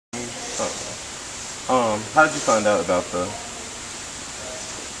How did you find out about the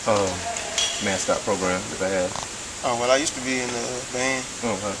mascot program that they have? Oh, well, I used to be in the band,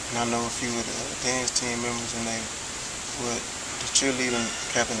 Okay. and I know a few of the dance team members, and they would, the cheerleading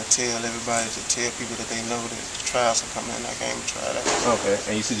captain would tell everybody to tell people that they know that the tryouts are coming, and I came to try it out. Okay.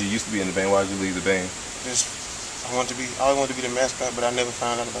 And you said you used to be in the band. Why did you leave the band? Just, I always wanted to be the mascot, but I never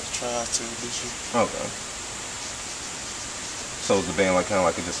found out about the tryouts till this year. Okay. So was the band like kind of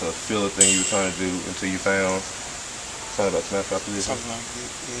like just a filler thing you were trying to do until you found something about the mascot position? Something like that,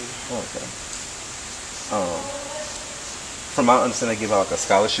 yeah. Okay. From my understanding, they give out like a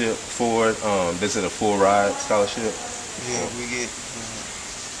scholarship for it. Is it a full ride scholarship? Yeah, we get,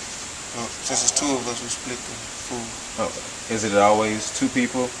 since it's two of us, we split the food. Okay. Is it always two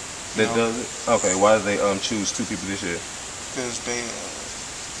people that does it? Okay. Why did they choose two people this year? Because they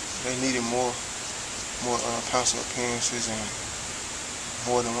needed more Pouncer appearances, and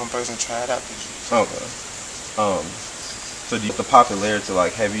more than one person tried out this year. Okay. So the popularity,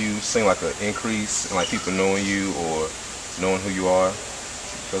 like, have you seen like an increase in like people knowing you or knowing who you are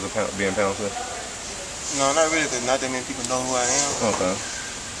because of being Pouncer? No, not really, because not that many people know who I am. Okay.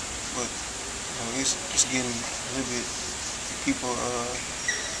 But it's getting a little bit, people,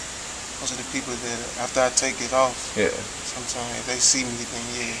 most of the people that after I take it off, Yeah. sometimes if they see me, then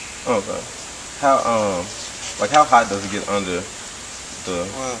yeah. Okay. How hot does it get under the?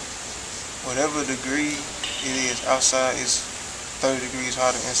 Well, whatever degree it is outside, is 30 degrees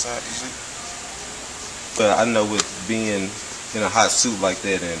hotter inside the zoo. But I know with being in a hot suit like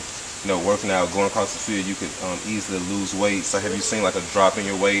that and working out, going across the field, you could easily lose weight. So have you seen like a drop in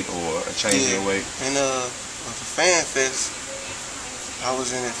your weight or a change in your weight? And for Fan Fest, I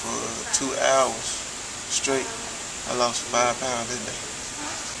was in it for 2 hours straight. I lost 5 pounds that day.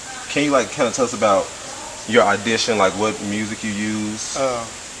 Can you like kind of tell us about your audition, like what music you use?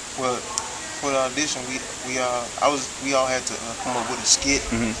 Well, for the audition, we all had to come up with a skit.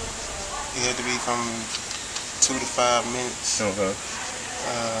 Mm-hmm. It had to be from 2 to 5 minutes. Okay.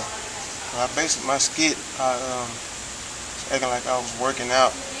 My skit, I was acting like I was working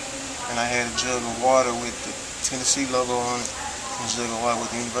out, and I had a jug of water with the Tennessee logo on it, and a jug of water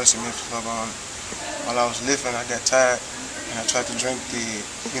with the University of Memphis logo on it. While I was lifting, I got tired, and I tried to drink the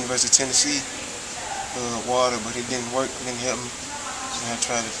University of Tennessee water, but it didn't work. It didn't help me. So I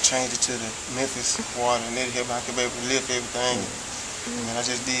tried to change it to the Memphis water, and it helped me. I could be able to lift everything. And then I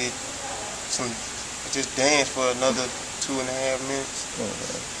just danced for another 2.5 minutes.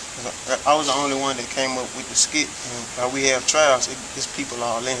 I was the only one that came up with the skit. And while we have trials, it's people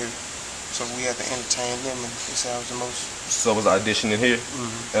all in here, so we have to entertain them, and this was the most. So was the audition in here?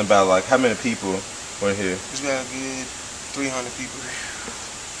 Mm-hmm. And about like how many people were here? It's got a good 300 people.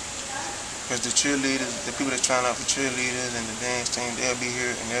 Because the cheerleaders, the people that's trying out for cheerleaders and the dance team, they'll be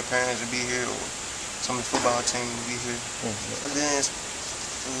here, and their parents will be here, or some of the football team will be here. I danced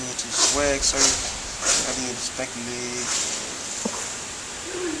to swag surf. I did stanky legs.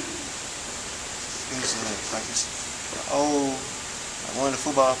 It's one of the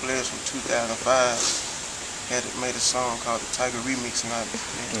football players from 2005 made a song called the Tiger Remix, and I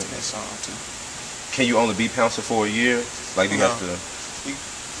danced to that song too. Can you only be Pouncer for a year? Like, do you have to? You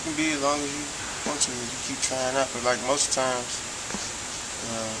can be as long as you want to. You keep trying out, but like most times,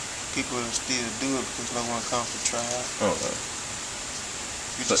 people still do it because no one comes to try out. Okay.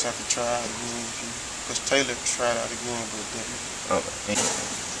 You just have to try out again. Because Taylor tried out again, but didn't. Okay.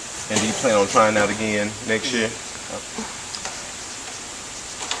 And do you plan on trying out again next year? Okay.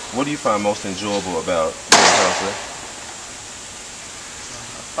 What do you find most enjoyable about being Pouncer?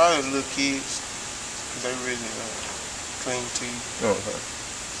 Probably the little kids. They really cling to you. Okay.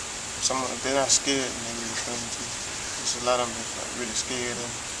 They're not scared, and they really cling to you. There's a lot of them that's like really scared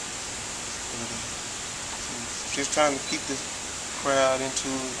of you. Just trying to keep the crowd into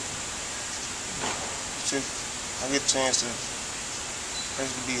it. I get a chance to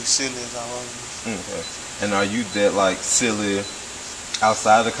basically be as silly as I want to be. Okay. And are you that like silly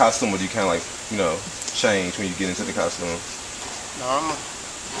outside the costume, or do you kind of like change when you get into the costume? No,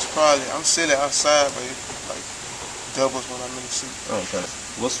 I'm silly outside, but it like doubles when I'm in the suit. Okay.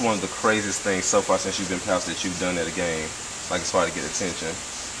 What's one of the craziest things so far since you've been Pouncer that you've done at a game, like as far to get attention?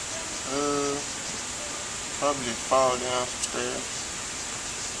 Probably fall down some stairs.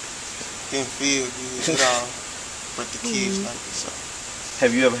 Didn't feel good at all, but the kids like it. So.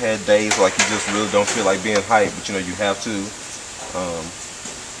 Have you ever had days like you just really don't feel like being hyped, but you have to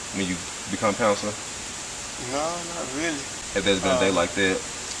when you become Pouncer? No, not really. Have there been a day like that?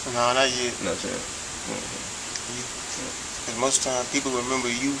 No, not yet. Not yet. Because most of the time people remember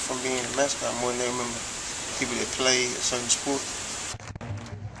you from being a mascot more than they remember people that play a certain sport.